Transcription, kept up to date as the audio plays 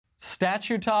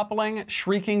Statue-toppling,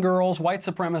 shrieking girls, white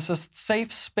supremacists,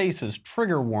 safe spaces,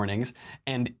 trigger warnings,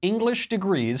 and English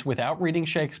degrees without reading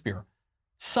Shakespeare.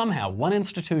 Somehow, one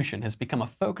institution has become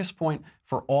a focus point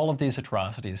for all of these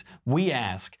atrocities. We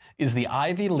ask, is the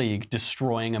Ivy League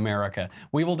destroying America?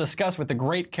 We will discuss with the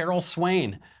great Carol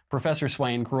Swain. Professor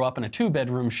Swain grew up in a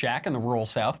two-bedroom shack in the rural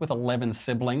South with 11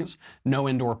 siblings, no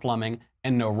indoor plumbing,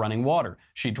 and no running water.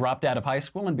 She dropped out of high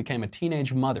school and became a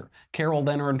teenage mother. Carol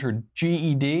then earned her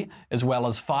GED, as well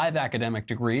as 5 academic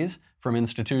degrees from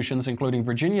institutions including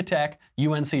Virginia Tech,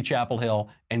 UNC Chapel Hill,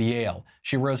 and Yale.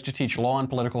 She rose to teach law and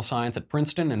political science at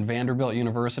Princeton and Vanderbilt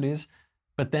universities.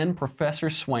 But then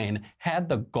Professor Swain had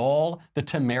the gall, the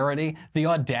temerity, the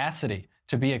audacity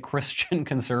to be a Christian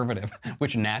conservative,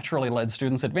 which naturally led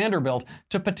students at Vanderbilt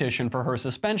to petition for her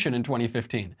suspension in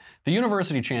 2015. The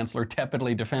university chancellor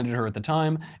tepidly defended her at the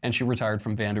time, and she retired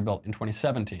from Vanderbilt in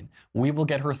 2017. We will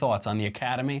get her thoughts on the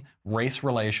academy, race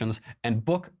relations, and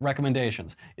book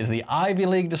recommendations. Is the Ivy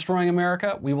League destroying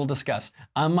America? We will discuss.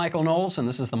 I'm Michael Knowles, and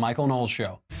this is The Michael Knowles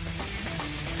Show.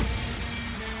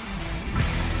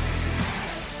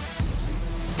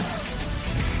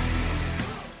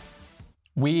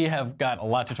 We have got a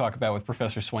lot to talk about with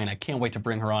Professor Swain. I can't wait to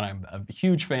bring her on. I'm a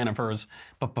huge fan of hers.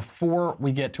 But before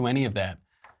we get to any of that,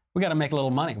 we got to make a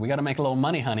little money. We got to make a little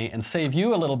money, honey, and save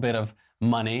you a little bit of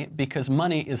money, because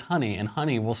money is honey, and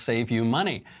honey will save you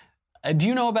money. Do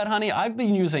you know about honey? I've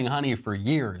been using honey for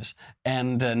years,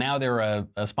 and now they're a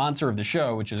sponsor of the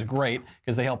show, which is great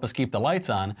because they help us keep the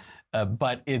lights on.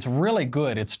 But it's really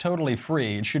good. It's totally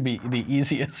free. It should be the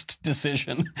easiest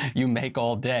decision you make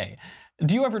all day.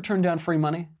 Do you ever turn down free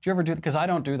money? Do you ever do that? Because I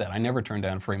don't do that. I never turn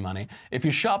down free money. If you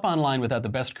shop online without the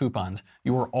best coupons,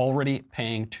 you are already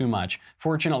paying too much.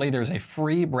 Fortunately, there's a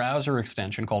free browser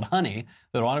extension called Honey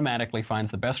that automatically finds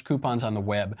the best coupons on the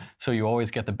web, so you always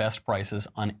get the best prices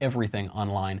on everything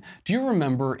online. Do you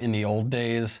remember in the old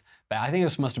days, I think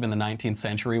this must have been the 19th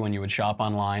century, when you would shop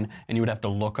online and you would have to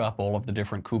look up all of the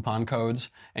different coupon codes,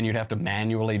 and you'd have to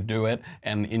manually do it,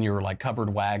 and in your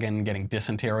covered wagon getting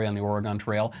dysentery on the Oregon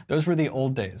Trail? Those were the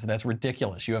old days. That's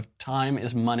ridiculous. You have time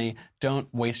is money.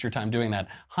 Don't waste your time doing that.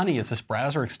 Honey is this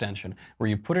browser extension where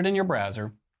you put it in your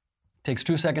browser. Takes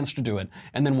 2 seconds to do it.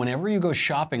 And then whenever you go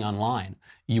shopping online,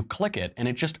 you click it and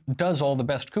it just does all the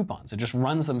best coupons. It just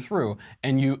runs them through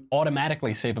and you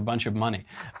automatically save a bunch of money.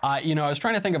 I was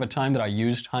trying to think of a time that I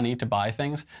used Honey to buy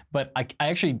things, but I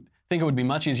actually think it would be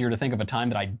much easier to think of a time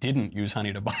that I didn't use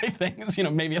Honey to buy things,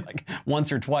 maybe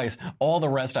once or twice. All the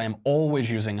rest, I am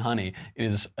always using Honey. It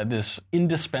is this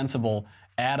indispensable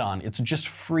add-on. It's just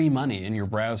free money in your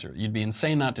browser. You'd be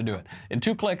insane not to do it. In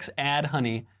 2 clicks, add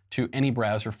Honey to any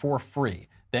browser for free.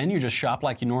 Then you just shop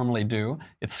like you normally do.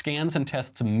 It scans and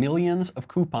tests millions of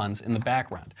coupons in the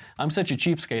background. I'm such a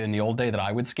cheapskate in the old day that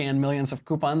I would scan millions of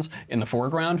coupons in the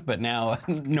foreground, but now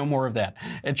no more of that.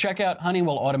 At checkout, Honey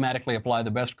will automatically apply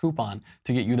the best coupon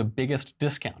to get you the biggest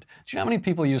discount. Do you know how many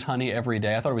people use Honey every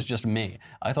day? I thought it was just me.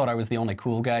 I thought I was the only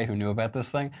cool guy who knew about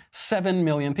this thing. 7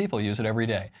 million people use it every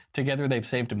day. Together, they've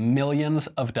saved millions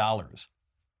of dollars.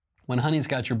 When Honey's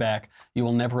got your back, you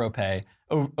will never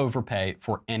overpay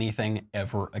for anything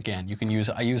ever again.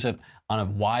 I use it on a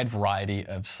wide variety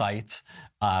of sites.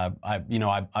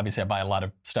 Obviously I buy a lot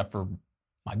of stuff for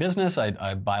my business.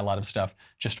 I buy a lot of stuff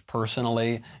just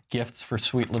personally, gifts for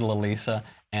sweet little Elisa.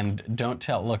 And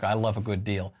look, I love a good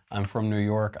deal. I'm from New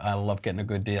York. I love getting a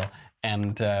good deal.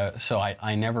 And so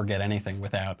I never get anything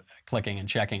without clicking and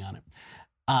checking on it.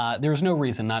 There's no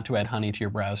reason not to add Honey to your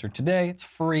browser today. It's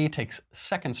free, takes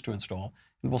seconds to install,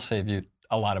 and will save you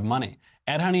a lot of money.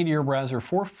 Add Honey to your browser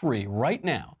for free right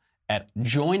now at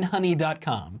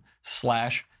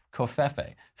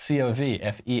joinhoney.com/covfefe,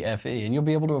 C-O-V-F-E-F-E, and you'll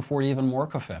be able to afford even more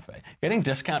covfefe. Getting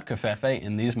discount covfefe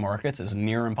in these markets is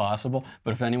near impossible,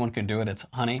 but if anyone can do it, it's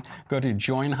Honey. Go to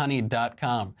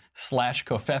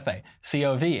joinhoney.com/covfefe,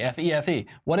 C-O-V-F-E-F-E.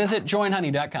 What is it?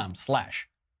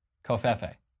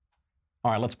 joinhoney.com/covfefe.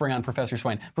 All right, let's bring on Professor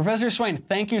Swain. Professor Swain,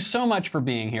 thank you so much for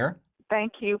being here.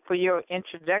 Thank you for your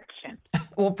introduction.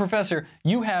 Well, Professor,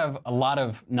 you have a lot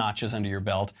of notches under your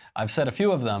belt. I've said a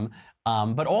few of them,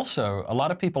 but also a lot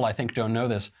of people I think don't know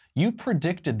this. You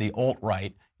predicted the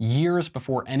alt-right years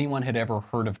before anyone had ever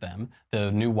heard of them,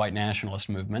 the new white nationalist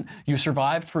movement. You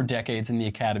survived for decades in the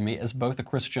academy as both a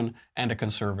Christian and a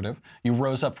conservative. You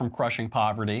rose up from crushing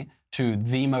poverty to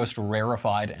the most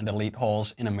rarefied and elite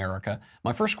halls in America.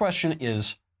 My first question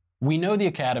is, we know the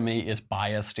academy is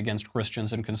biased against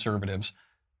Christians and conservatives.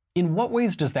 In what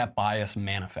ways does that bias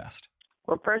manifest?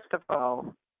 Well, first of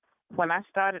all, when I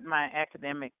started my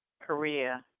academic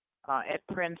career at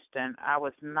Princeton, I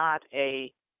was not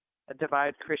a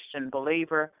devout Christian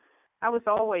believer. I was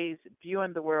always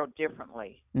viewing the world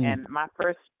differently. Mm. And my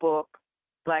first book,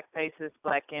 Black Faces,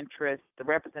 Black Interests, The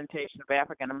Representation of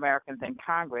African Americans in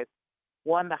Congress,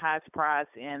 won the highest prize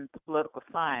in political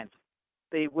science,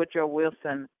 the Woodrow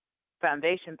Wilson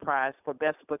Foundation Prize for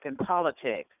Best Book in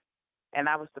Politics. And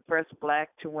I was the first black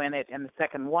to win it and the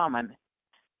second woman.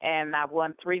 And I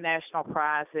won 3 national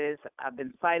prizes. I've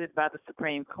been cited by the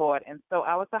Supreme Court. And so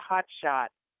I was a hot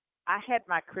shot. I had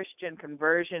my Christian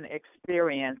conversion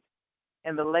experience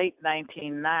in the late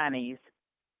 1990s.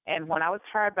 And when I was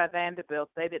hired by Vanderbilt,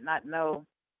 they did not know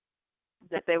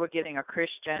that they were getting a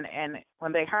Christian. And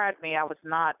when they hired me, I was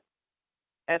not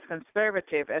as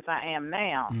conservative as I am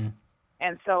now. Mm.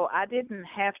 And so I didn't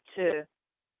have to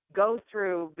go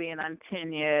through being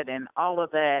untenured and all of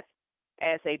that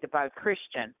as a devout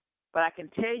Christian. But I can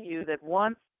tell you that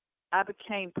once I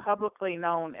became publicly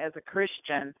known as a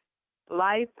Christian,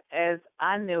 life as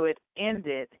I knew it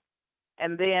ended.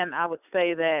 And then I would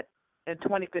say that in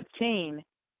 2015,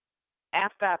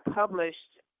 after I published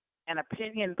an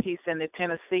opinion piece in the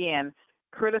Tennessean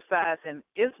criticizing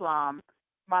Islam,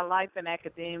 my life in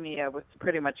academia was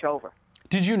pretty much over.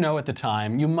 Did you know at the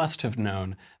time, you must have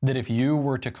known, that if you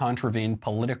were to contravene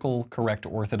political correct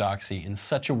orthodoxy in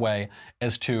such a way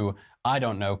as to, I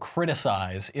don't know,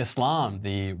 criticize Islam,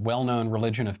 the well-known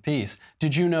religion of peace,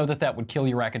 did you know that that would kill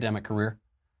your academic career?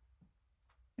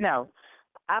 No.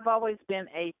 I've always been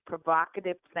a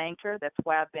provocative thinker. That's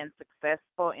why I've been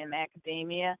successful in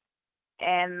academia.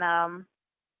 And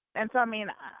so, I mean,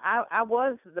 I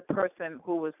was the person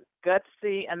who was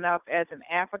gutsy enough as an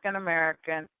African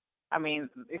American, as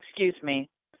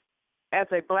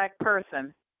a black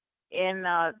person in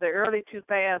the early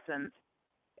 2000s.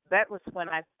 That was when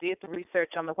I did the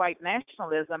research on the white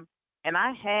nationalism, and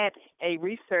I had a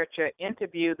researcher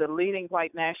interview the leading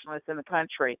white nationalists in the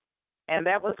country. And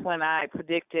that was when I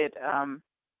predicted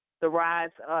the rise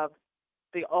of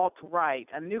the alt-right,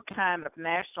 a new kind of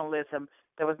nationalism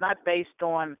that was not based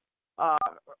on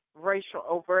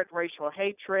overt racial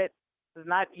hatred, was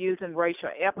not using racial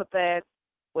epithets,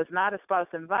 was not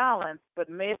espousing violence, but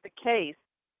made the case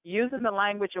using the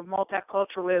language of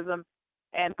multiculturalism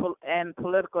and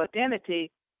political identity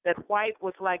that white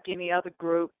was like any other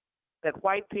group, that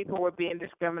white people were being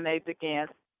discriminated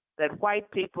against, that white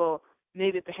people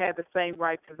needed to have the same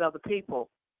rights as other people.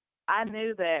 I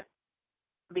knew that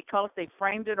because they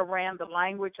framed it around the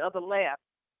language of the left,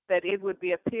 that it would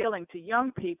be appealing to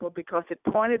young people because it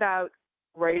pointed out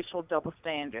racial double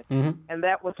standards. Mm-hmm. And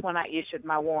that was when I issued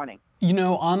my warning. You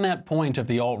know, on that point of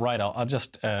the alt-right, I'll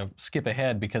just skip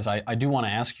ahead because I do want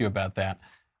to ask you about that.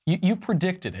 You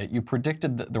predicted it. You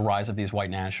predicted the rise of these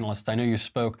white nationalists. I know you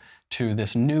spoke to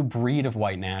this new breed of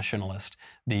white nationalist,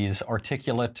 these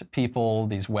articulate people,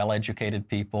 these well-educated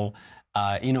people.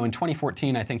 In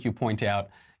 2014, I think you point out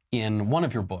in one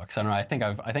of your books, I don't know,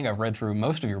 I think I've read through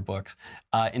most of your books.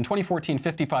 In 2014,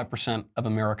 55% of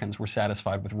Americans were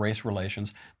satisfied with race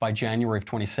relations. By January of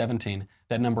 2017,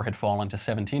 that number had fallen to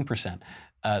 17%.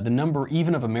 The number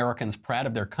even of Americans proud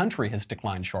of their country has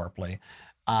declined sharply.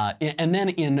 And then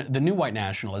in the new white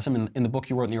nationalism, in the book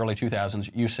you wrote in the early 2000s,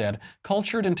 you said,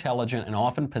 cultured, intelligent, and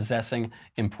often possessing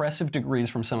impressive degrees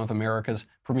from some of America's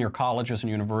premier colleges and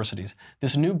universities,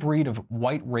 this new breed of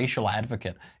white racial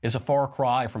advocate is a far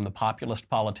cry from the populist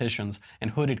politicians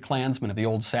and hooded Klansmen of the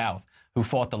Old South who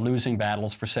fought the losing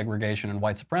battles for segregation and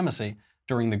white supremacy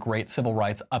during the great civil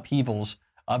rights upheavals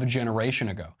of a generation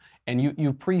ago. And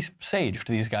you presaged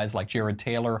these guys like Jared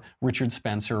Taylor, Richard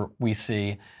Spencer, we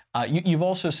see. You've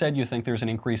also said you think there's an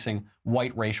increasing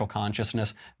white racial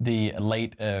consciousness. The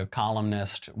late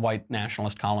white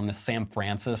nationalist columnist Sam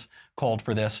Francis called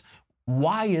for this.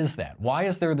 Why is that? Why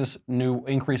is there this new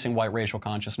increasing white racial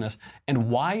consciousness? And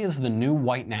why is the new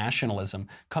white nationalism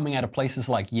coming out of places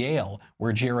like Yale,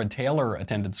 where Jared Taylor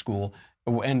attended school,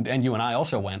 and you and I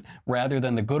also went, rather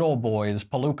than the good old boys,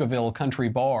 Palookaville Country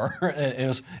Bar,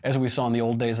 as we saw in the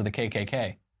old days of the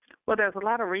KKK? Well, there's a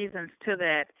lot of reasons to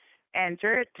that. And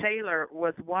Jared Taylor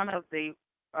was one of the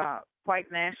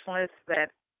white nationalists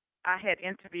that I had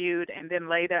interviewed, and then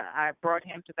later I brought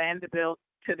him to Vanderbilt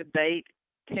to debate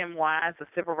Tim Wise, a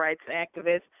civil rights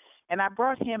activist. And I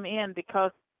brought him in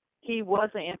because he was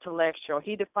an intellectual.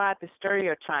 He defied the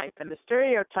stereotype, and the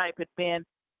stereotype had been,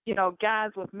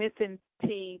 guys with missing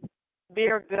teeth,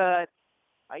 beer guts,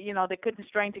 they couldn't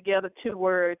string together 2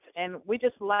 words, and we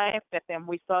just laughed at them.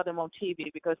 We saw them on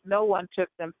TV because no one took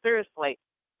them seriously.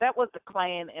 That was the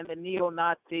Klan and the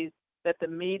neo-Nazis that the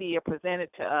media presented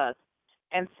to us.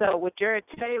 And so with Jared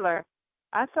Taylor,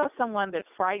 I saw someone that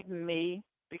frightened me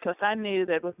because I knew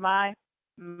that with my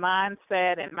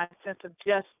mindset and my sense of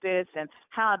justice and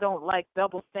how I don't like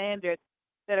double standards,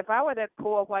 that if I were that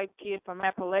poor white kid from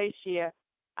Appalachia,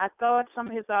 I thought some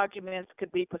of his arguments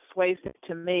could be persuasive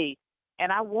to me.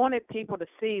 And I wanted people to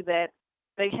see that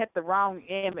they had the wrong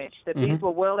image, that these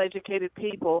were well-educated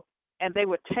people, and they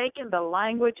were taking the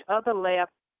language of the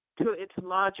left to its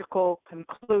logical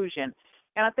conclusion.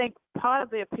 And I think part of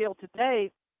the appeal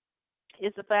today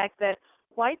is the fact that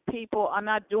white people are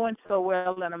not doing so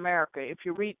well in America. If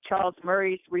you read Charles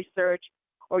Murray's research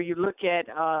or you look at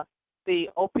the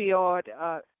opioid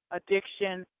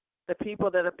addiction, the people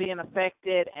that are being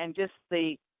affected, and just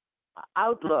the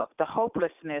outlook, the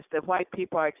hopelessness that white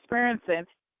people are experiencing,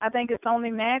 I think it's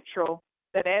only natural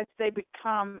that as they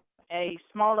become a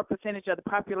smaller percentage of the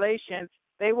population,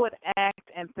 they would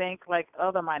act and think like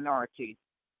other minorities.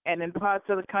 And in parts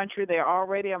of the country, they're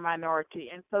already a minority.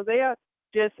 And so they are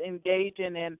just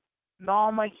engaging in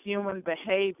normal human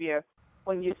behavior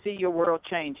when you see your world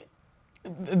changing.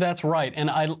 That's right. And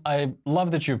I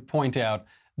love that you point out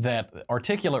that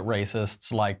articulate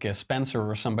racists like Spencer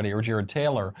or somebody or Jared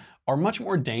Taylor are much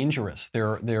more dangerous.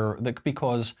 They're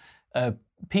because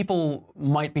people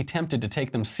might be tempted to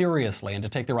take them seriously and to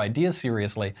take their ideas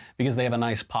seriously because they have a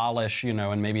nice polish,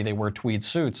 and maybe they wear tweed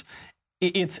suits.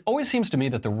 It always seems to me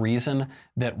that the reason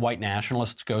that white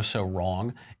nationalists go so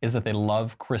wrong is that they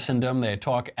love Christendom. They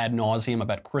talk ad nauseum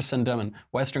about Christendom and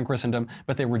Western Christendom,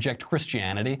 but they reject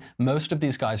Christianity. Most of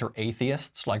these guys are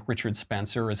atheists, like Richard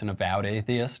Spencer is an avowed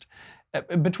atheist.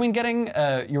 Between getting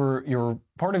your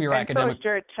part of your academic... so is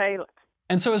Jared Taylor.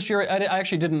 And so is Jared. I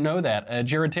actually didn't know that.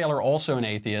 Jared Taylor, also an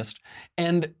atheist.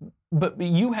 But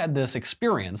you had this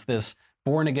experience, this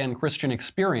born-again Christian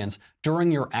experience during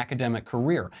your academic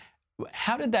career.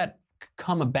 How did that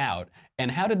come about,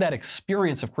 and how did that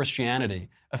experience of Christianity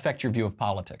affect your view of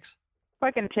politics?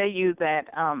 I can tell you that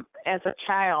as a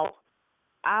child,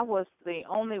 I was the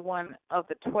only one of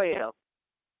the 12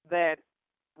 that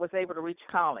was able to reach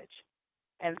college.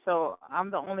 And so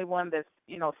I'm the only one that's,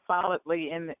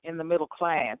 solidly in the middle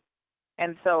class.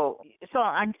 And so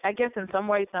I guess in some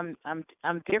ways I'm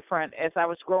different as I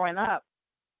was growing up.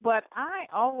 But I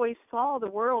always saw the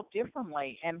world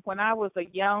differently. And when I was a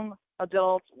young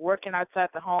adult working outside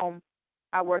the home,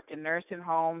 I worked in nursing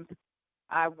homes.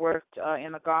 I worked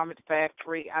in a garment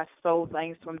factory. I sold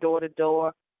things from door to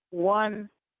door. One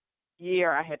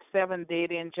year I had 7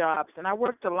 dead-end jobs, and I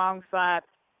worked alongside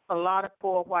a lot of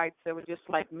poor whites that were just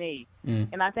like me.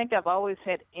 And I think I've always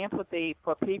had empathy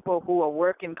for people who are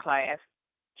working class,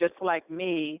 just like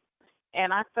me.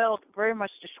 And I felt very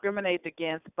much discriminated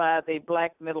against by the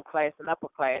black middle class and upper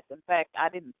class. In fact, I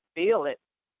didn't feel it.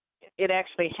 It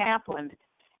actually happened.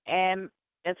 And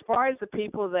as far as the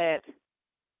people that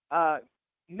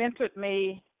mentored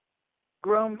me,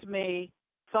 groomed me,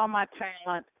 saw my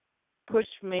talent,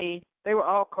 pushed me, they were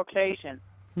all Caucasian.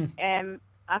 And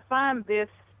I find this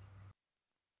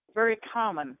very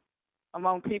common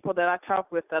among people that I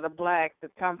talk with that are black,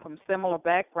 that come from similar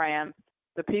backgrounds.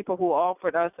 The people who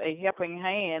offered us a helping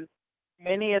hand,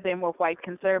 many of them were white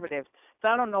conservatives. So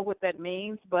I don't know what that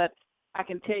means, but I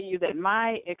can tell you that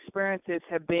my experiences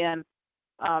have been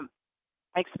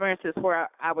experiences where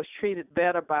I was treated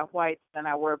better by whites than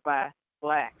I were by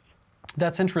blacks.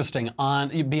 That's interesting.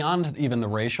 Beyond even the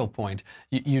racial point,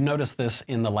 you notice this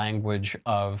in the language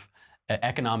of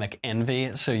economic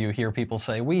envy. So you hear people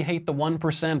say, we hate the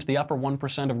 1%, the upper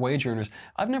 1% of wage earners.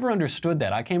 I've never understood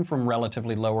that. I came from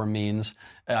relatively lower means.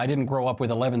 I didn't grow up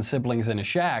with 11 siblings in a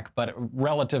shack, but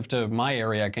relative to my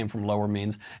area, I came from lower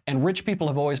means. And rich people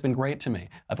have always been great to me.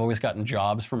 I've always gotten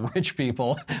jobs from rich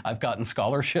people. I've gotten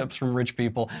scholarships from rich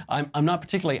people. I'm not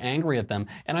particularly angry at them.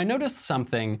 And I noticed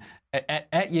something.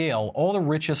 At Yale, all the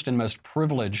richest and most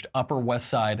privileged Upper West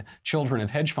Side children of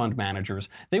hedge fund managers,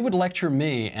 they would lecture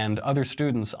me and other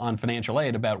students on financial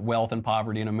aid about wealth and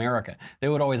poverty in America. They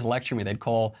would always lecture me. They'd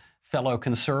call fellow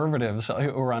conservatives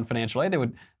who were on financial aid,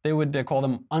 they would call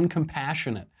them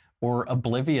uncompassionate or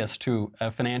oblivious to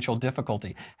financial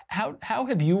difficulty. How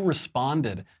have you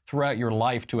responded throughout your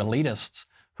life to elitists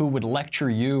who would lecture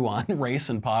you on race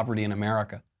and poverty in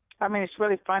America? I mean, it's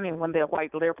really funny when they're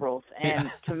white liberals,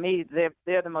 and to me,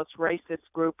 they're the most racist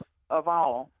group of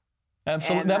all.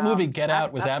 Absolutely, that movie Get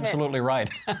Out was absolutely right.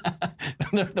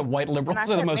 The white liberals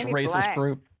are the most racist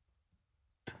group.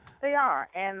 They are,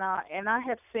 and I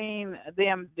have seen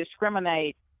them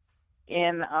discriminate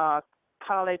in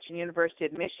college and university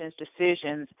admissions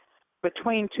decisions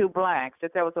between two blacks.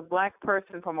 That there was a black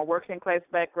person from a working class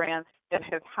background that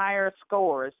has higher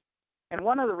scores, and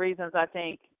one of the reasons I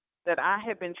think that I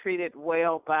have been treated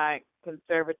well by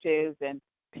conservatives and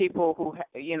people who,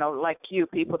 like you,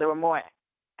 people that were more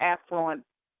affluent,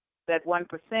 that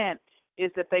 1%,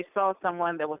 is that they saw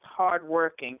someone that was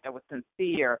hardworking, that was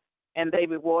sincere, and they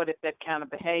rewarded that kind of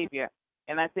behavior.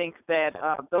 And I think that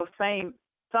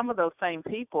some of those same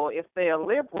people, if they are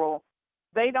liberal,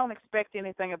 they don't expect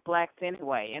anything of blacks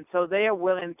anyway, and so they are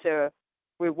willing to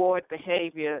reward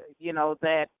behavior,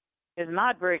 that is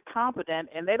not very competent,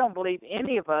 and they don't believe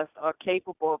any of us are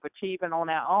capable of achieving on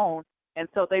our own, and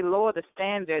so they lower the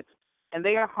standards, and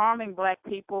they are harming black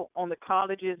people on the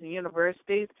colleges and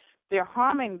universities. They're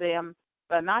harming them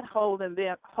by not holding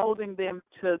them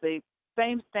to the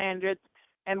same standards,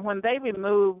 and when they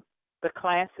remove the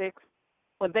classics,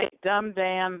 when they dumb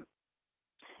down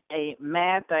a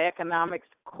math or economics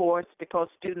course because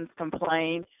students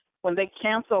complain, when they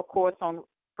cancel a course on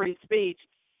free speech,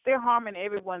 they're harming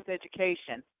everyone's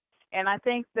education. And I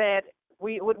think that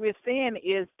what we're seeing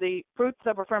is the fruits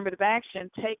of affirmative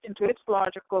action taken to its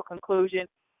logical conclusion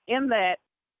in that,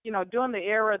 during the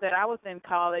era that I was in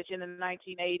college in the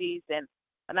 1980s,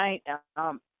 and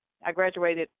I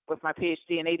graduated with my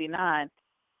PhD in 89,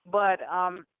 but,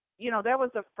 there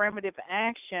was affirmative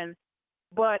action,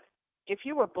 but if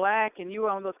you were black and you were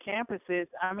on those campuses,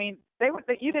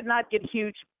 you did not get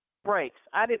huge breaks.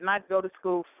 I did not go to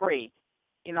school free.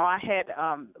 I had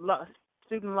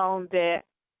student loan debt.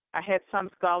 I had some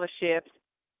scholarships,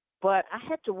 but I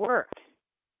had to work.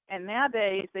 And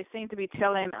nowadays, they seem to be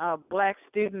telling black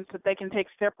students that they can take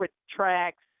separate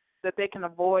tracks, that they can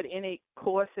avoid any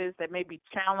courses that may be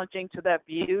challenging to their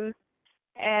views.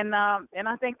 And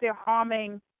I think they're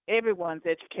harming everyone's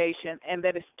education, and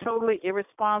that it's totally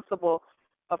irresponsible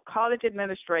of college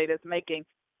administrators making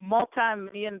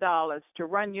multi-million dollars to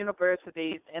run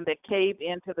universities, and they cave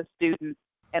into the students,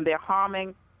 and they're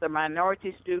harming the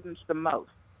minority students the most.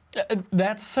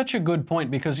 That's such a good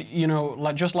point because,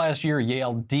 just last year,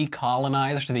 Yale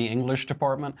decolonized the English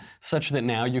department such that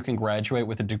now you can graduate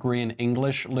with a degree in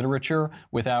English literature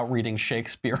without reading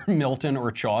Shakespeare, Milton,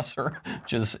 or Chaucer,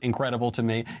 which is incredible to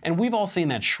me. And we've all seen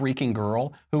that shrieking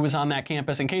girl who was on that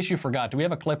campus. In case you forgot, do we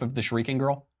have a clip of the shrieking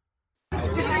girl?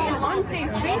 Unsafe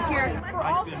space here for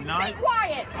all. Stay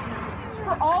quiet.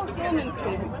 For all standing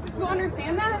students. You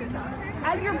understand that?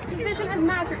 As your position as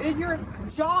master, it is your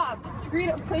job to create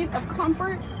a place of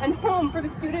comfort and home for the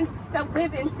students that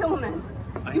live in Silliman.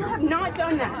 You have not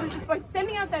done that. By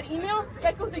sending out that email,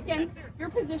 that goes against your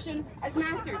position as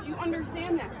master. Do you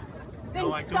understand that? Then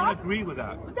no, I don't agree with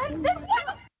that. Then why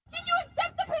did you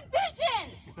accept the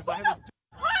position? Because I have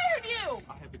hired you?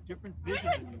 I have a different vision.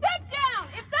 You should step down.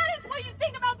 If that is what you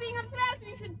think about being a master,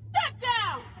 you should step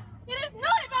down. It is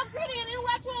not about creating an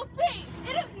intellectual space.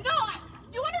 It is not.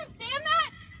 Do you understand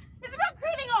that? It's about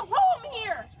creating a home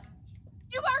here.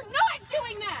 You are not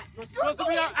doing that. You're supposed to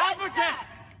be our advocate.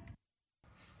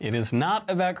 It is not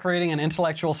about creating an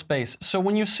intellectual space. So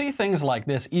when you see things like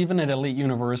this, even at elite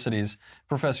universities,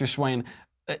 Professor Swain,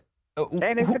 and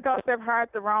it's because they've hired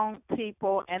the wrong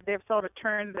people, and they've sort of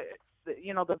turned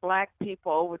the black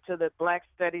people over to the Black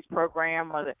Studies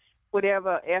program or the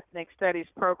whatever ethnic studies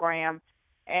program,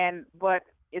 but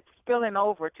it's spilling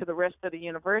over to the rest of the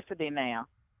university now.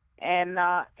 And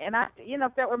I,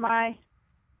 if that were my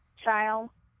child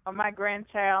or my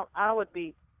grandchild, I would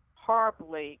be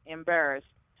horribly embarrassed.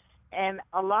 And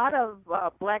a lot of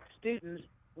black students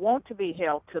want to be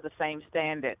held to the same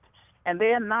standards, and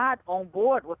they're not on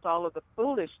board with all of the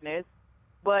foolishness,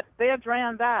 but they're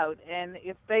drowned out. And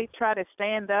if they try to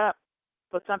stand up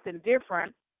for something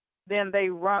different, then they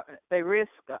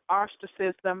risk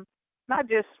ostracism, not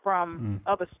just from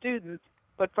other students,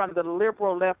 but from the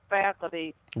liberal left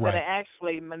faculty that are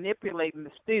actually manipulating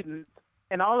the students.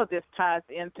 And all of this ties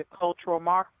into cultural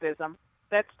Marxism.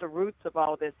 That's the roots of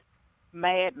all this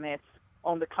madness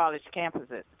on the college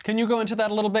campuses. Can you go into that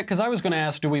a little bit? Because I was going to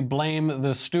ask, do we blame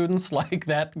the students like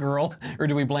that girl, or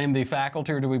do we blame the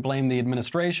faculty, or do we blame the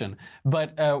administration?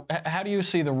 But how do you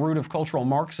see the root of cultural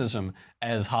Marxism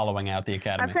as hollowing out the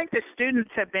academy? I think the students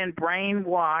have been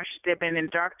brainwashed, they've been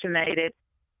indoctrinated,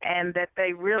 and that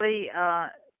they really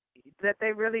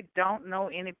don't know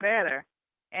any better.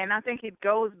 And I think it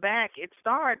goes back. It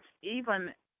starts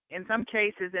even in some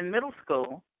cases in middle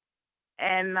school,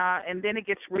 and then it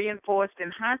gets reinforced in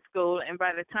high school. And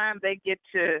by the time they get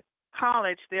to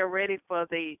college, they're ready for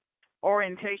the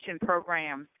orientation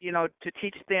programs, to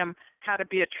teach them how to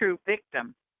be a true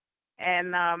victim.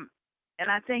 And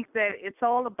I think that it's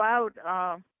all about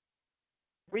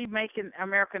remaking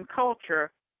American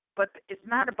culture, but it's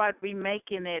not about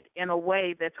remaking it in a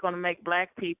way that's going to make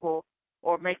black people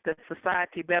or make the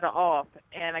society better off.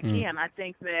 And again, I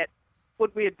think that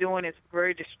what we're doing is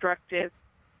very destructive.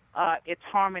 It's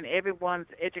harming everyone's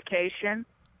education,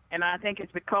 and I think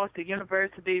it's because the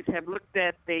universities have looked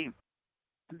at the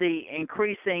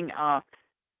increasing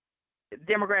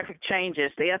demographic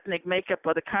changes, the ethnic makeup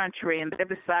of the country, and they've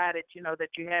decided, that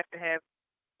you have to have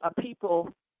people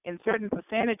in certain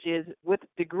percentages with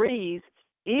degrees,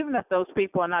 even if those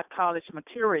people are not college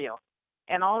material.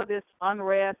 And all of this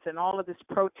unrest and all of this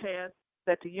protest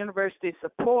that the universities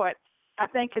support, I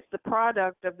think it's the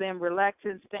product of them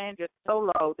relaxing standards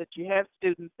so low that you have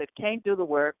students that can't do the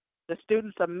work. The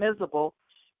students are miserable,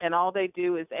 and all they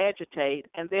do is agitate,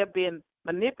 and they're being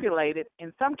manipulated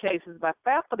in some cases by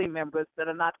faculty members that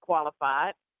are not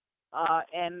qualified,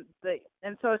 and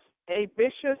so it's a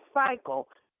vicious cycle.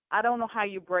 I don't know how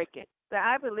you break it. The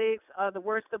Ivy Leagues are the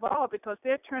worst of all because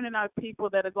they're turning out people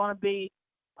that are going to be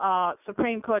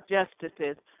Supreme Court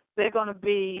justices. They're going to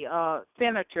be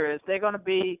senators. They're going to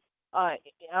be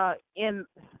in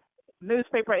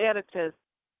newspaper editors,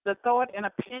 the thought and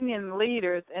opinion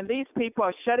leaders, and these people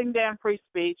are shutting down free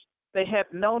speech. They have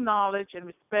no knowledge and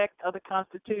respect of the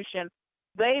Constitution.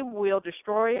 They will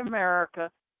destroy America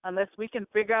unless we can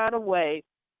figure out a way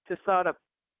to sort of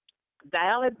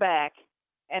dial it back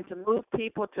and to move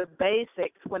people to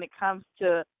basics when it comes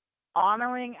to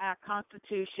honoring our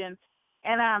Constitution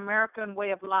and our American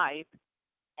way of life.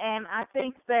 And I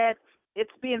think that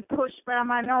it's being pushed by a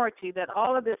minority, that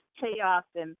all of this chaos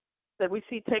and that we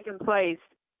see taking place,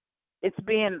 it's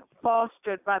being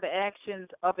fostered by the actions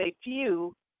of a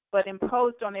few, but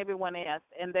imposed on everyone else.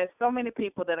 And there's so many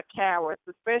people that are cowards,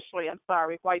 especially,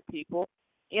 white people,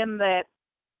 in that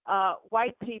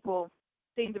white people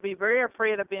seem to be very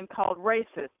afraid of being called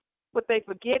racist. What they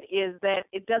forget is that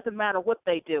it doesn't matter what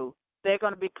they do. They're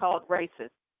going to be called racist.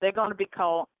 They're going to be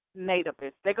called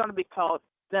nativist. They're going to be called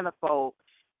xenophobe.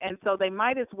 And so they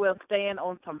might as well stand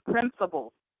on some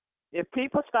principles. If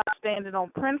people start standing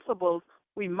on principles,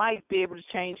 we might be able to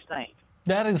change things.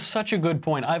 That is such a good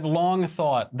point. I've long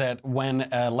thought that when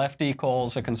a lefty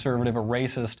calls a conservative a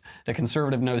racist, the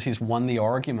conservative knows he's won the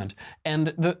argument.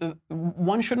 And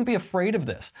one shouldn't be afraid of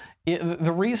this.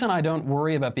 The reason I don't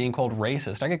worry about being called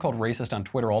racist, I get called racist on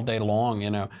Twitter all day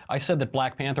long. I said that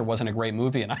Black Panther wasn't a great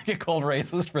movie, and I get called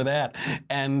racist for that.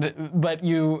 But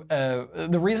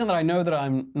the reason that I know that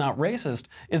I'm not racist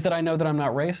is that I know that I'm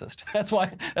not racist. That's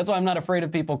why I'm not afraid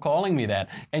of people calling me that.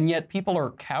 And yet people are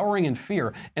cowering in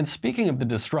fear. And speaking of the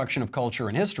destruction of culture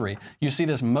and history, you see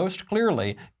this most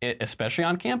clearly, especially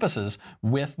on campuses,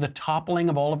 with the toppling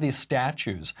of all of these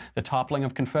statues, the toppling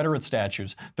of Confederate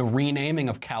statues, the renaming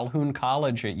of Calhoun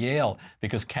College at Yale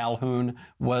because Calhoun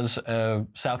was a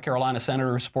South Carolina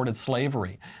senator who supported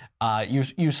slavery.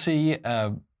 You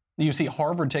see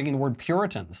Harvard taking the word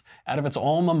Puritans out of its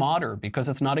alma mater because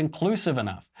it's not inclusive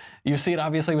enough. You see it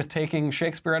obviously with taking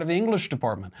Shakespeare out of the English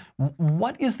department.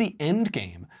 What is the end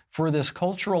game for this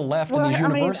cultural left in these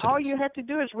universities? All you have to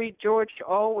do is read George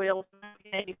Orwell's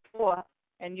 1984,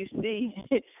 and you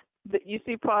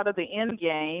see part of the end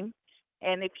game.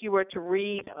 And if you were to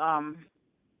read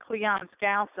Cleon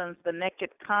Skousen's The Naked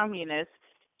Communist,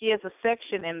 he has a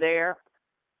section in there.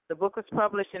 The book was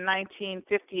published in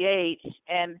 1958,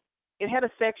 and it had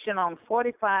a section on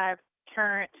 45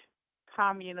 current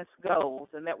communist goals,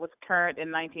 and that was current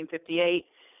in 1958.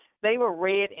 They were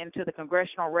read into the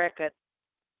congressional record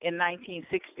in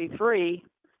 1963.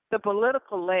 The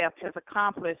political left has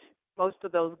accomplished most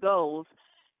of those goals,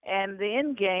 and the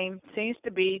end game seems to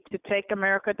be to take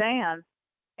America down.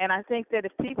 And I think that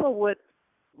if people would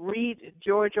read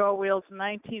George Orwell's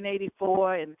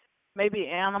 1984 and maybe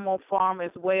Animal Farm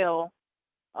as well,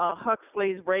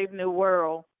 Huxley's Brave New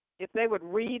World, if they would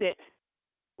read it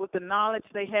with the knowledge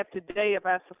they have today of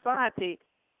our society,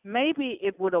 maybe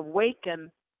it would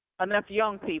awaken enough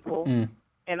young people.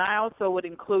 And I also would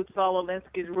include Saul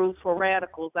Alinsky's Rules for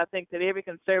Radicals. I think that every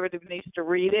conservative needs to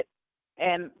read it,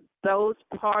 and those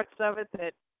parts of it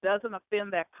that doesn't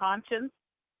offend their conscience,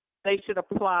 they should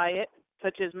apply it,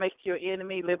 such as make your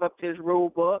enemy live up to his rule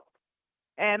book.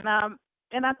 And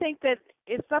I think that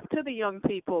it's up to the young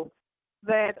people,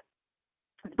 that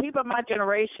people of my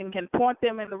generation can point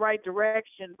them in the right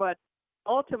direction, but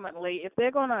ultimately, if they're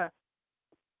going to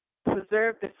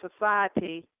preserve this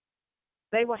society,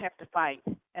 they will have to fight,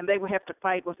 and they will have to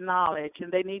fight with knowledge,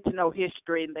 and they need to know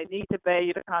history, and they need to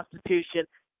value the Constitution.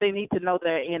 They need to know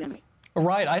their enemy.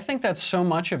 Right. I think that's so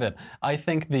much of it. I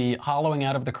think the hollowing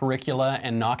out of the curricula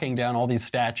and knocking down all these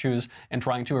statues and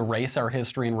trying to erase our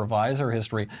history and revise our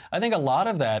history, I think a lot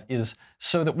of that is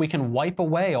so that we can wipe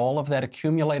away all of that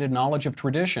accumulated knowledge of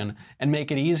tradition and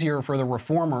make it easier for the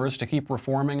reformers to keep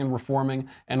reforming and reforming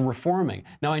and reforming.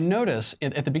 Now, I notice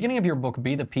at the beginning of your book,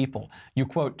 Be the People, you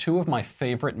quote two of my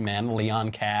favorite men,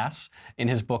 Leon Cass in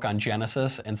his book on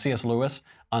Genesis and C.S. Lewis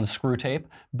on Screwtape,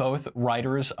 both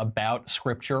writers about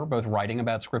Scripture, both writers writing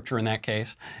about Scripture in that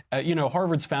case.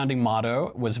 Harvard's founding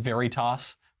motto was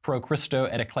Veritas Pro Christo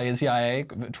et Ecclesiae,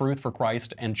 truth for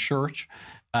Christ and church.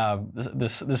 All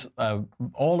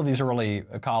of these early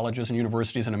colleges and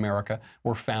universities in America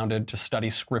were founded to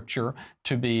study Scripture,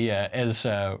 to be, as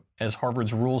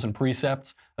Harvard's Rules and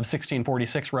Precepts of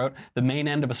 1646 wrote, the main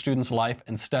end of a student's life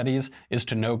and studies is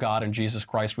to know God and Jesus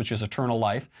Christ, which is eternal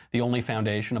life, the only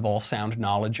foundation of all sound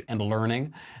knowledge and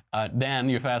learning. Then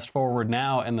you fast forward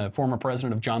now, and the former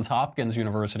president of Johns Hopkins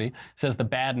University says the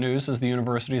bad news is the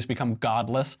university has become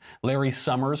godless. Larry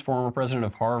Summers, former president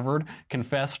of Harvard,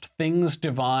 confessed things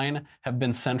divine have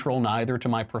been central neither to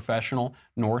my professional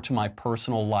nor to my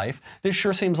personal life. This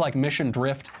sure seems like mission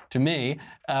drift to me.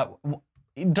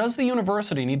 Does the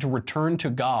university need to return to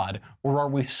God, or are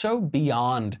we so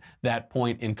beyond that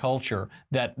point in culture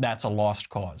that that's a lost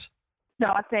cause? No,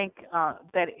 I think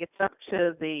that it's up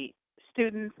to the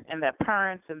students and their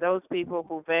parents and those people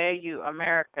who value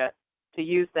America to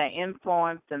use their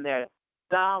influence and their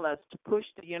dollars to push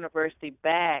the university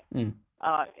back to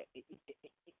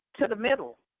the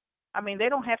middle. I mean, they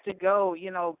don't have to go,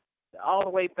 all the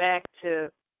way back to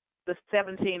the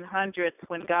 1700s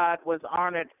when God was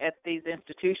honored at these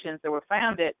institutions that were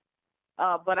founded.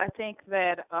 But I think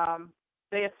that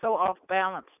they are so off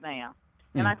balance now.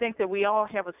 And I think that we all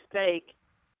have a stake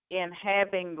in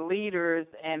having leaders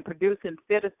and producing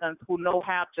citizens who know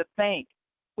how to think.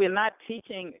 We're not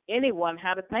teaching anyone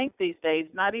how to think these days.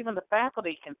 Not even the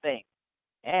faculty can think.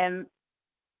 And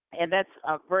that's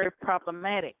very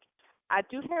problematic. I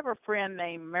do have a friend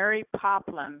named Mary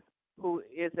Poplin, who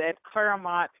is at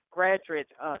Claremont Graduate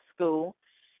School.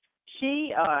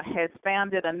 She has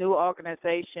founded a new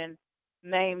organization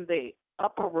named the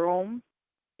Upper Room.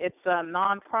 It's a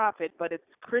nonprofit, but it's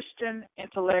Christian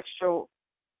intellectual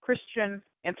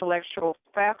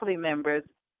faculty members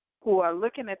who are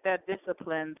looking at their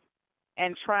disciplines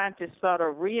and trying to sort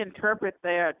of reinterpret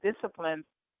their disciplines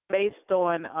based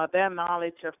on their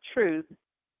knowledge of truth,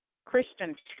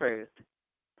 Christian truth.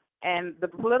 And the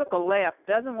political left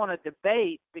doesn't want to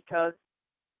debate because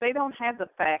they don't have the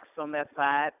facts on their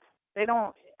side. They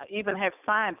don't even have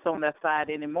science on their side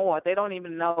anymore. They don't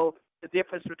even know the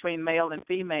difference between male and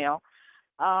female.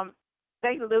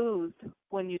 They lose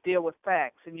when you deal with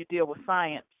facts and you deal with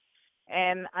science.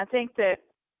 And I think that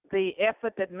the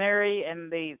effort that Mary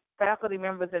and the faculty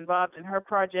members involved in her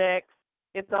project,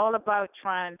 it's all about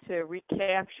trying to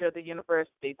recapture the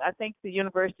universities. I think the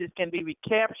universities can be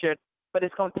recaptured, but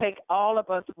it's going to take all of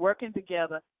us working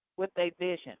together with a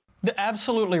vision.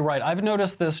 Absolutely right. I've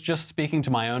noticed this just speaking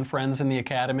to my own friends in the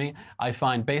academy. I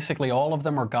find basically all of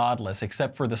them are godless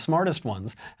except for the smartest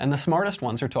ones, and the smartest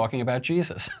ones are talking about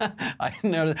Jesus. I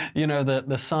know,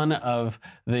 the son of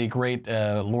the great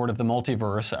Lord of the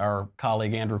Multiverse, our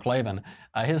colleague Andrew Clavin,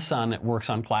 his son works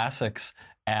on classics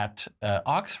at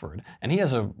Oxford, and he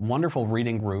has a wonderful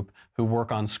reading group who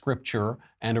work on Scripture,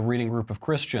 and a reading group of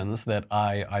Christians that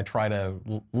I try to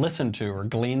listen to or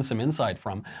glean some insight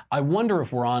from. I wonder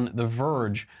if we're on the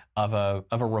verge of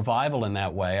a revival in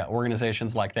that way.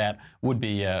 Organizations like that would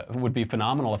be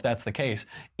phenomenal if that's the case.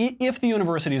 If the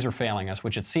universities are failing us,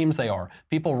 which it seems they are,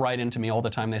 people write into me all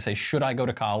the time. They say, should I go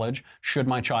to college? Should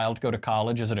my child go to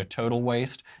college? Is it a total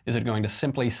waste? Is it going to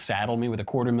simply saddle me with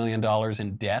 $250,000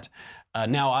 in debt?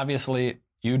 Now, obviously,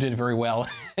 you did very well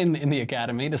in the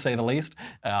academy, to say the least.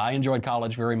 I enjoyed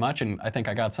college very much, and I think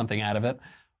I got something out of it.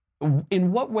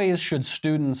 In what ways should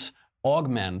students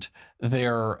augment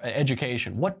their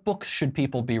education? What books should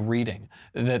people be reading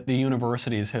that the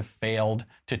universities have failed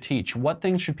to teach? What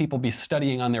things should people be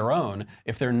studying on their own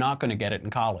if they're not going to get it in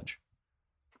college?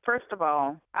 First of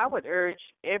all, I would urge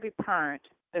every parent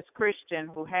that's Christian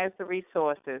who has the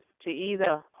resources to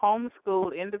either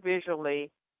homeschool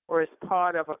individually or as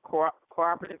part of a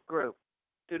cooperative group.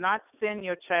 Do not send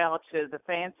your child to the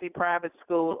fancy private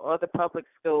school or the public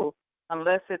school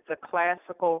unless it's a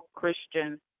classical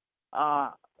Christian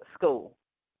school.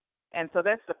 And so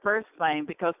that's the first thing,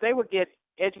 because they would get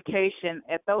education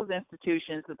at those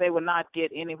institutions that they would not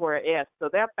get anywhere else. So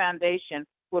their foundation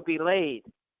will be laid.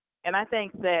 And I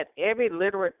think that every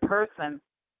literate person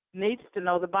needs to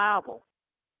know the Bible.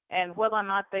 And whether or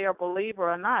not they are a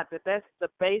believer or not, that's the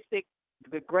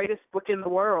greatest book in the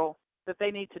world that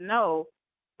they need to know.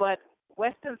 But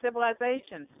Western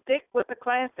civilization, stick with the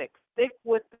classics, stick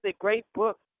with the great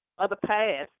books of the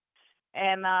past.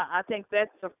 And I think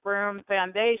that's a firm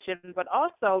foundation, but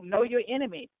also know your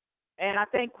enemy. And I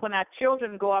think when our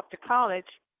children go off to college,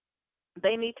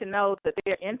 they need to know that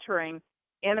they're entering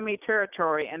enemy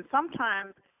territory. And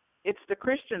sometimes it's the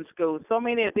Christian schools. So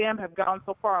many of them have gone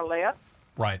so far left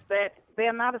right. that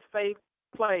they're not a safe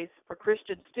place for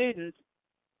Christian students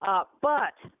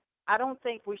But I don't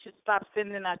think we should stop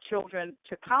sending our children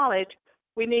to college.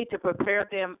 We need to prepare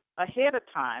them ahead of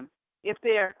time. If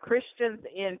they're Christians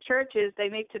in churches, they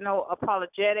need to know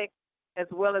apologetics as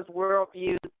well as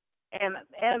worldview and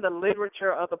the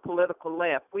literature of the political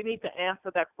left. We need to answer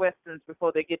their questions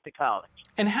before they get to college.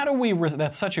 And how do we,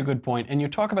 that's such a good point. And you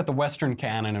talk about the Western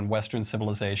canon and Western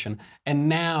civilization, and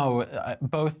now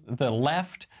both the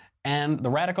left and the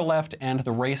radical left and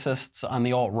the racists on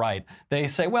the alt-right, they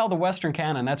say, well, the Western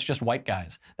canon, that's just white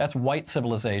guys. That's white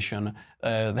civilization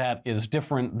that is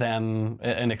different than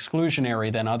and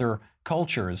exclusionary than other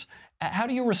cultures. How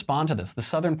do you respond to this? The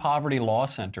Southern Poverty Law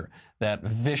Center, that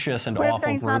vicious and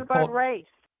awful group. Not about race.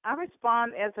 I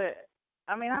respond as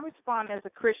a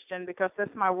Christian because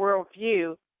that's my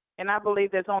worldview, and I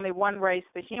believe there's only one race,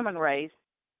 the human race,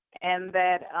 and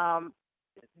that I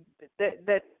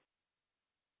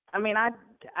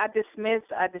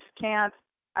discount,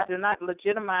 I do not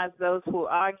legitimize those who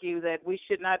argue that we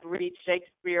should not read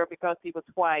Shakespeare because he was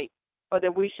white, or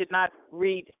that we should not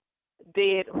read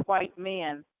dead white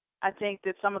men. I think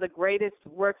that some of the greatest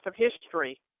works of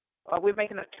history, we're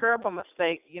making a terrible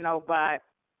mistake, by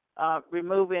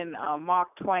removing Mark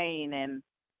Twain and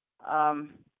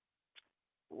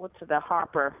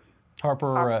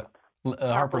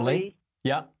Harper Lee?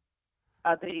 Yeah.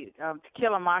 To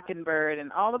Kill a Mockingbird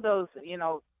and all of those,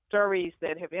 stories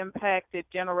that have impacted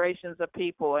generations of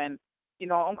people. And,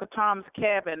 Uncle Tom's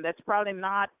Cabin, that's probably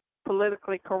not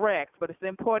politically correct, but it's an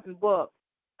important book.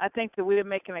 I think that we're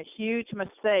making a huge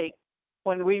mistake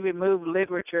when we remove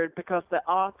literature because the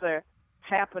author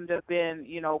happened to have been,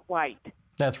 white.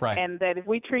 That's right. And that if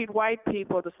we treat white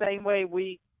people the same way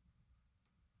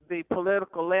the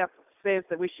political left says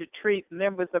that we should treat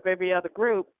members of every other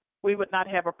group, we would not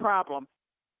have a problem.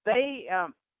 They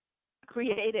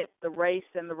created the race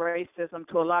and the racism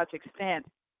to a large extent,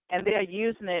 and they're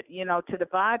using it, to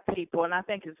divide people. And I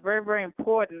think it's very, very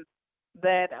important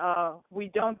that we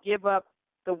don't give up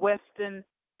the Western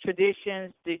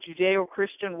traditions, the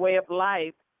Judeo-Christian way of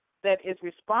life that is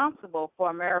responsible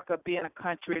for America being a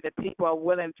country that people are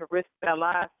willing to risk their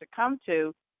lives to come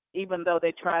to, even though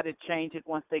they try to change it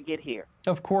once they get here.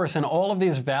 Of course, and all of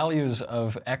these values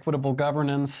of equitable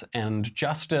governance and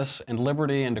justice and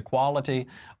liberty and equality,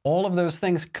 all of those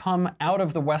things come out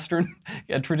of the Western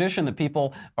tradition that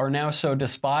people are now so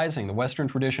despising. The Western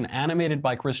tradition animated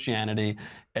by Christianity,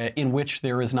 in which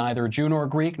there is neither Jew nor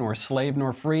Greek, nor slave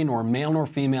nor free, nor male nor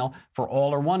female, for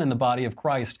all are one in the body of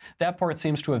Christ. That part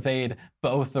seems to evade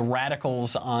both the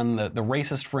radicals on the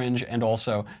racist fringe and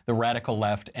also the radical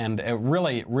left. And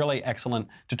really, really excellent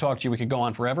to talk to you. We could go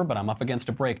on forever, but I'm up against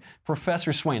a break.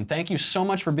 Professor Swain, thank you so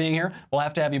much for being here. We'll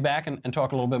have to have you back and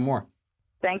talk a little bit more.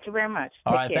 Thank you very much.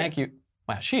 All right, thank you.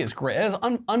 Wow, she is great. It is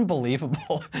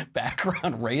unbelievable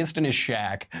background. Raised in a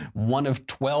shack, one of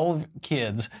 12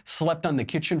 kids, slept on the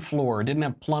kitchen floor, didn't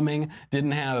have plumbing,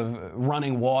 didn't have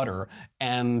running water,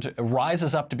 and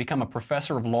rises up to become a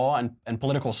professor of law and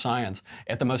political science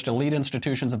at the most elite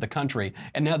institutions of the country.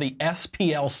 And now the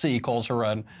SPLC calls her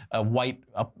a white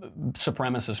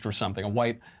supremacist or something, a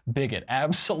white bigot.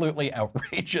 Absolutely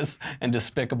outrageous and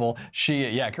despicable.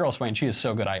 Carol Swain, she is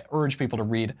so good. I urge people to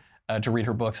read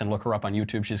her books and look her up on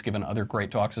YouTube. She's given other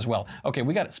great talks as well. Okay,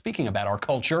 speaking about our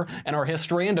culture and our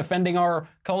history and defending our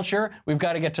culture, we've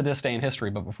got to get to this day in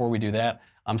history. But before we do that,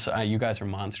 you guys are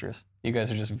monsters. You guys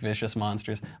are just vicious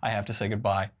monsters. I have to say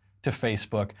goodbye to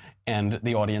Facebook and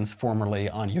the audience formerly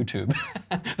on YouTube.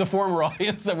 The former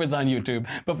audience that was on YouTube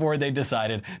before they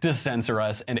decided to censor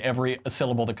us and every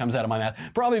syllable that comes out of my mouth.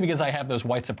 Probably because I have those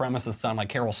white supremacists on like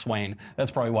Carol Swain.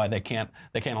 That's probably why they can't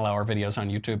allow our videos on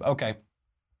YouTube. Okay.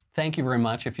 Thank you very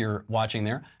much if you're watching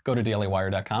there. Go to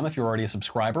dailywire.com. If you're already a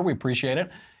subscriber, we appreciate it.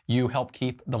 You help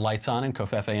keep the lights on in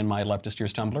Covfefe and my Leftist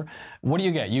Ears Tumblr. What do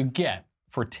you get? You get,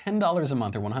 for $10 a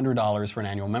month or $100 for an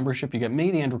annual membership, you get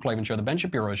me, The Andrew Klavan Show, The Ben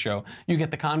Shapiro Show. You get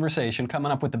The Conversation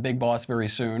coming up with the big boss very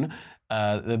soon.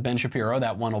 The Ben Shapiro,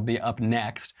 that one will be up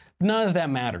next. None of that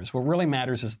matters. What really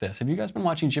matters is this. Have you guys been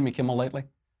watching Jimmy Kimmel lately?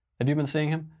 Have you been seeing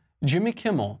him? Jimmy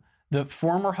Kimmel, the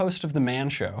former host of The Man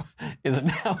Show, is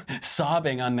now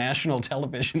sobbing on national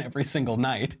television every single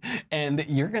night. And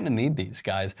you're going to need these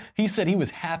guys. He said he was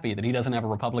happy that he doesn't have a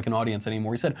Republican audience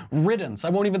anymore. He said, riddance. I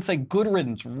won't even say good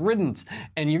riddance, riddance.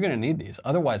 And you're going to need these.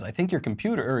 Otherwise, I think your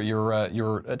computer, or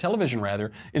your television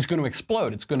rather, is going to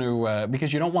explode. It's going to,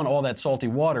 because you don't want all that salty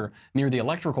water near the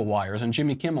electrical wires. And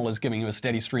Jimmy Kimmel is giving you a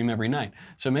steady stream every night.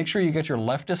 So make sure you get your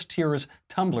Leftist Tears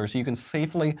tumbler so you can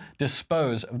safely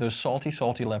dispose of those salty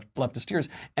leftist tears,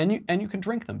 and you can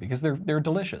drink them because they're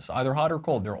delicious, either hot or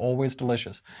cold. They're always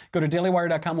delicious. Go to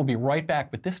dailywire.com. We'll be right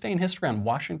back with This Day in History on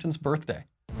Washington's birthday.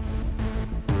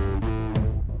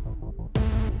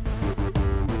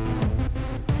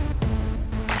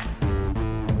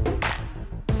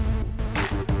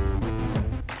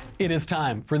 It is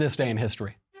time for This Day in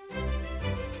History.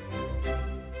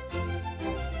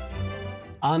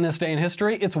 On this day in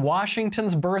history, it's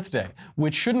Washington's birthday,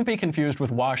 which shouldn't be confused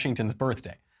with Washington's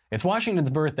birthday. It's Washington's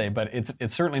birthday, but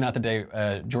it's certainly not the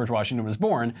day George Washington was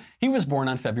born. He was born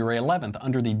on February 11th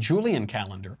under the Julian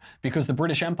calendar because the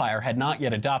British Empire had not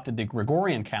yet adopted the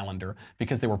Gregorian calendar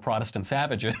because they were Protestant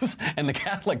savages, and the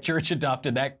Catholic Church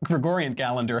adopted that Gregorian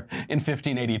calendar in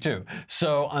 1582.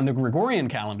 So on the Gregorian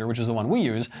calendar, which is the one we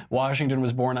use, Washington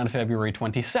was born on February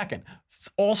 22nd. It's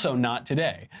also not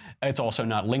today. It's also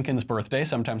not Lincoln's birthday.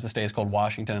 Sometimes this day is called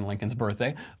Washington and Lincoln's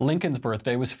birthday. Lincoln's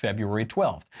birthday was February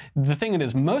 12th. The thing it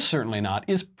is most certainly not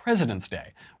is President's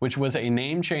Day, which was a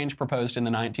name change proposed in the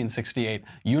 1968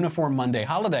 Uniform Monday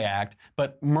Holiday Act,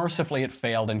 but mercifully it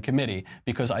failed in committee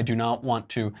because I do not want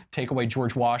to take away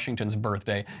George Washington's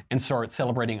birthday and start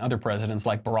celebrating other presidents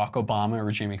like Barack Obama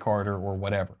or Jimmy Carter or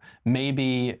whatever.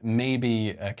 Maybe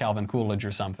Calvin Coolidge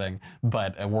or something,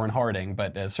 but Warren Harding,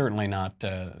 but certainly not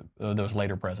those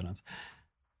later presidents.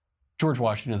 George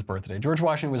Washington's birthday. George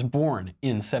Washington was born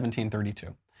in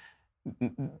 1732.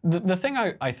 The thing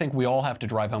I think we all have to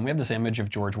drive home, we have this image of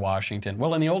George Washington.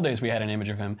 Well, in the old days, we had an image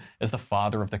of him as the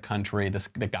father of the country,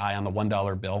 the guy on the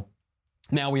 $1 bill.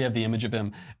 Now we have the image of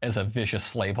him as a vicious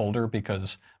slaveholder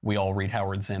because we all read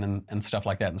Howard Zinn and stuff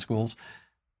like that in schools.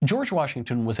 George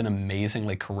Washington was an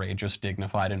amazingly courageous,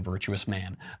 dignified, and virtuous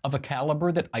man of a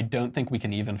caliber that I don't think we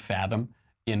can even fathom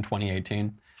in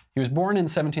 2018. He was born in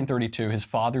 1732. His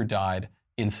father died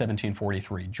in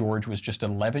 1743. George was just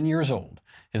 11 years old.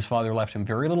 His father left him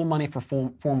very little money for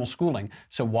formal schooling,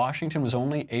 so Washington was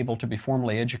only able to be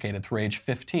formally educated through age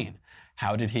 15.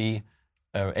 How did he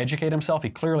educate himself? He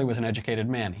clearly was an educated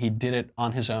man. He did it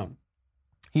on his own.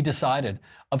 He decided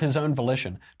of his own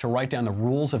volition to write down the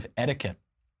rules of etiquette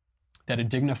that a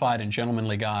dignified and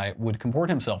gentlemanly guy would comport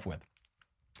himself with.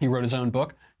 He wrote his own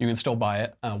book. You can still buy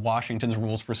it, Washington's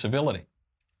Rules for Civility.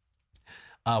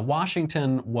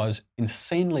 Washington was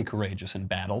insanely courageous in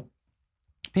battle.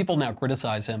 People now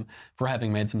criticize him for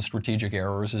having made some strategic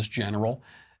errors as general.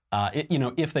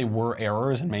 If they were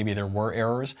errors, and maybe there were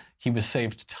errors, he was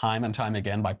saved time and time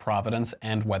again by providence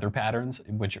and weather patterns,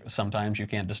 which sometimes you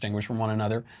can't distinguish from one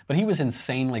another. But he was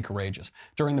insanely courageous.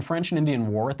 During the French and Indian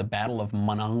War at the Battle of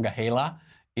Monongahela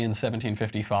in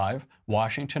 1755,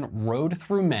 Washington rode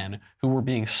through men who were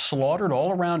being slaughtered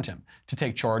all around him to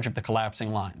take charge of the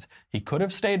collapsing lines. He could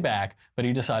have stayed back, but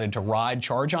he decided to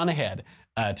charge on ahead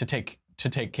to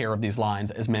take care of these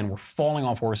lines as men were falling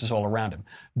off horses all around him.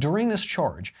 During this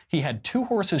charge, he had 2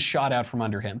 horses shot out from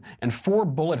under him and 4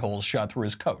 bullet holes shot through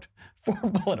his coat. 4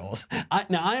 bullet holes.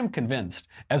 Now, I am convinced,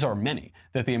 as are many,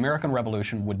 that the American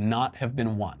Revolution would not have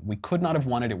been won. We could not have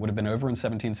won it. It would have been over in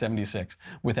 1776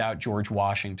 without George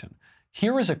Washington.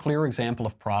 Here is a clear example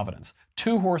of providence.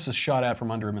 2 horses shot out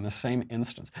from under him in the same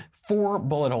instance, 4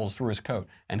 bullet holes through his coat,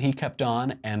 and he kept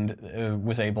on and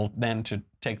was able then to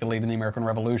take the lead in the American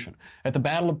Revolution. At the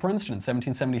Battle of Princeton in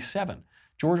 1777,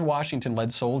 George Washington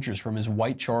led soldiers from his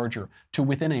white charger to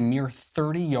within a mere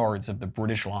 30 yards of the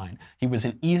British line. He was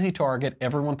an easy target.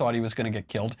 Everyone thought he was going to get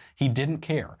killed. He didn't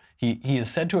care. He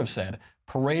is said to have said,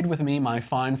 "Parade with me, my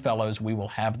fine fellows, we will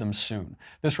have them soon."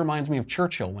 This reminds me of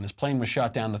Churchill when his plane was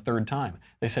shot down the 3rd time.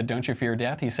 They said, "Don't you fear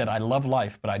death?" He said, "I love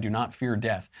life, but I do not fear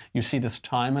death." You see this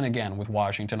time and again with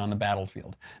Washington on the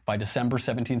battlefield. By December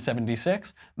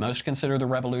 1776, most consider the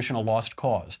revolution a lost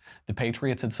cause. The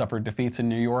Patriots had suffered defeats in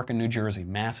New York and New Jersey,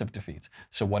 massive defeats.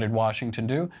 So what did Washington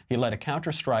do? He led a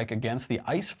counter-strike against the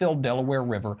ice-filled Delaware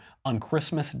River on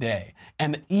Christmas Day.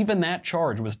 And even that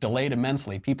charge was delayed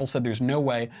immensely. People said there's no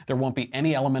way, there won't be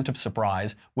any element of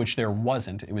surprise, which there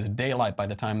wasn't. It was daylight by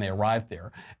the time they arrived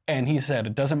there. And he said,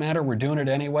 "It doesn't matter, we're doing it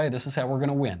anyway. This is how we're going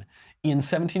to win." In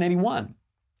 1781,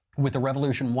 with the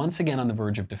revolution once again on the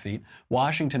verge of defeat,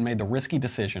 Washington made the risky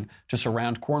decision to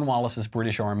surround Cornwallis's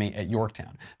British army at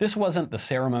Yorktown. This wasn't the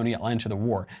ceremonial end to the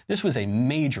war. This was a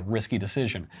major risky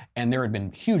decision, and there had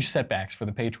been huge setbacks for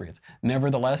the Patriots.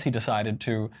 Nevertheless, he decided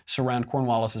to surround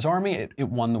Cornwallis's army. It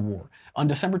won the war. On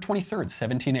December 23rd,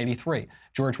 1783,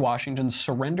 George Washington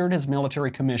surrendered his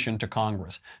military commission to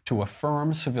Congress to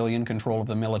affirm civilian control of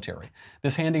the military.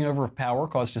 This handing over of power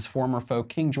caused his former foe,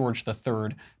 King George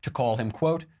III, to call him,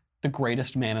 quote, "the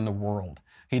greatest man in the world."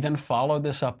 He then followed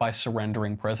this up by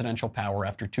surrendering presidential power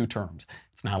after 2 terms.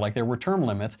 It's not like there were term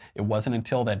limits. It wasn't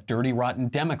until that dirty, rotten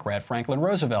Democrat, Franklin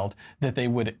Roosevelt, that they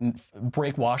would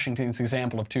break Washington's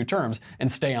example of 2 terms and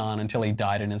stay on until he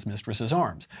died in his mistress's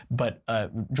arms. But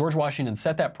George Washington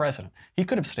set that precedent. He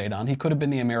could have stayed on. He could have been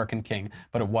the American king,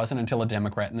 but it wasn't until a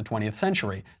Democrat in the 20th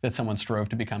century that someone strove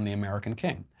to become the American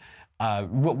king.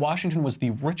 Washington was the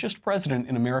richest president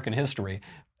in American history.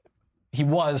 He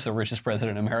was the richest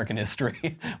president in American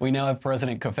history. We now have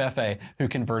President Covfefe, who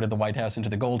converted the White House into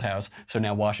the Gold House, so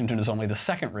now Washington is only the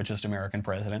second richest American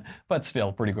president, but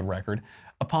still, pretty good record.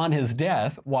 Upon his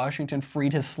death, Washington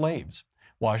freed his slaves.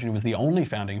 Washington was the only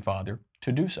founding father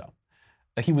to do so.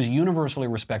 He was universally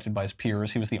respected by his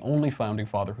peers. He was the only founding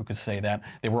father who could say that.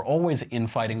 They were always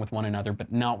infighting with one another,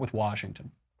 but not with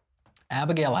Washington.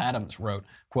 Abigail Adams wrote,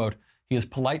 quote, "He is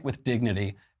polite with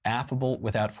dignity, affable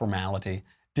without formality,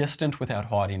 distant without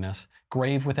haughtiness,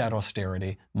 grave without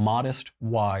austerity, modest,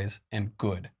 wise, and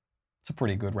good." It's a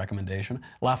pretty good recommendation.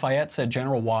 Lafayette said,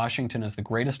 "General Washington is the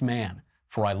greatest man,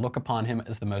 for I look upon him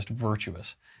as the most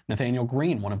virtuous." Nathaniel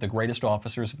Greene, one of the greatest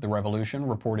officers of the Revolution,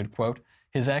 reported, quote,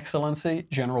 "His Excellency,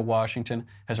 General Washington,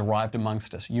 has arrived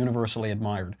amongst us, universally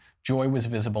admired. Joy was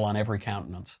visible on every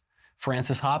countenance."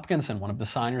 Francis Hopkinson, one of the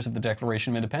signers of the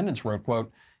Declaration of Independence, wrote, quote,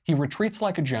 "He retreats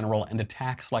like a general and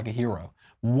attacks like a hero.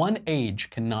 One age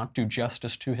cannot do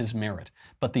justice to his merit,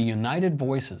 but the united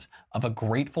voices of a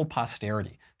grateful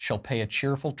posterity shall pay a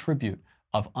cheerful tribute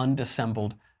of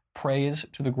undissembled praise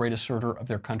to the great assertor of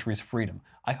their country's freedom."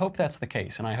 I hope that's the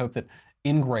case, and I hope that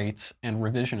ingrates and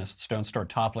revisionists don't start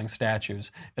toppling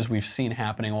statues, as we've seen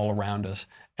happening all around us,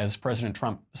 as President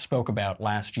Trump spoke about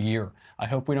last year. I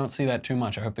hope we don't see that too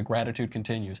much. I hope the gratitude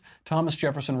continues. Thomas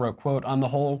Jefferson wrote, quote, "On the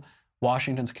whole,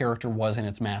 Washington's character was in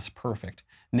its mass perfect.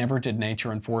 Never did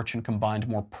nature and fortune combine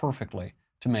more perfectly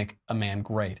to make a man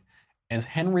great." As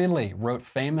Henry Lee wrote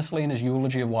famously in his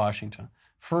eulogy of Washington,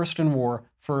 "First in war,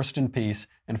 first in peace,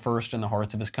 and first in the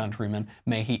hearts of his countrymen.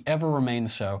 May he ever remain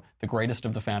so, the greatest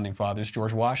of the founding fathers,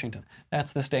 George Washington."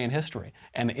 That's this day in history.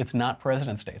 And it's not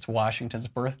President's Day, it's Washington's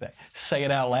birthday. Say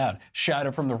it out loud. Shout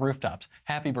it from the rooftops.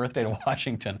 Happy birthday to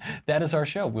Washington. That is our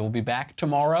show. We'll be back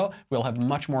tomorrow. We'll have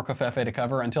much more Covfefe to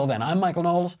cover. Until then, I'm Michael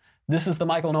Knowles. This is The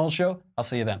Michael Knowles Show. I'll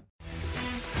see you then.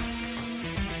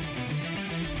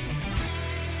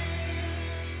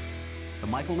 The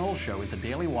Michael Knowles Show is a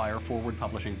Daily Wire forward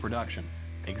publishing production.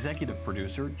 Executive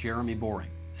producer, Jeremy Boring.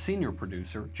 Senior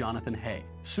producer, Jonathan Hay.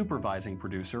 Supervising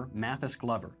producer, Mathis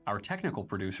Glover. Our technical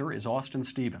producer is Austin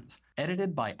Stevens.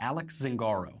 Edited by Alex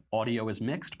Zingaro. Audio is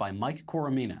mixed by Mike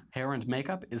Coromina. Hair and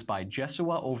makeup is by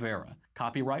Jesua Olvera.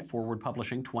 Copyright Forward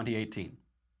Publishing 2018.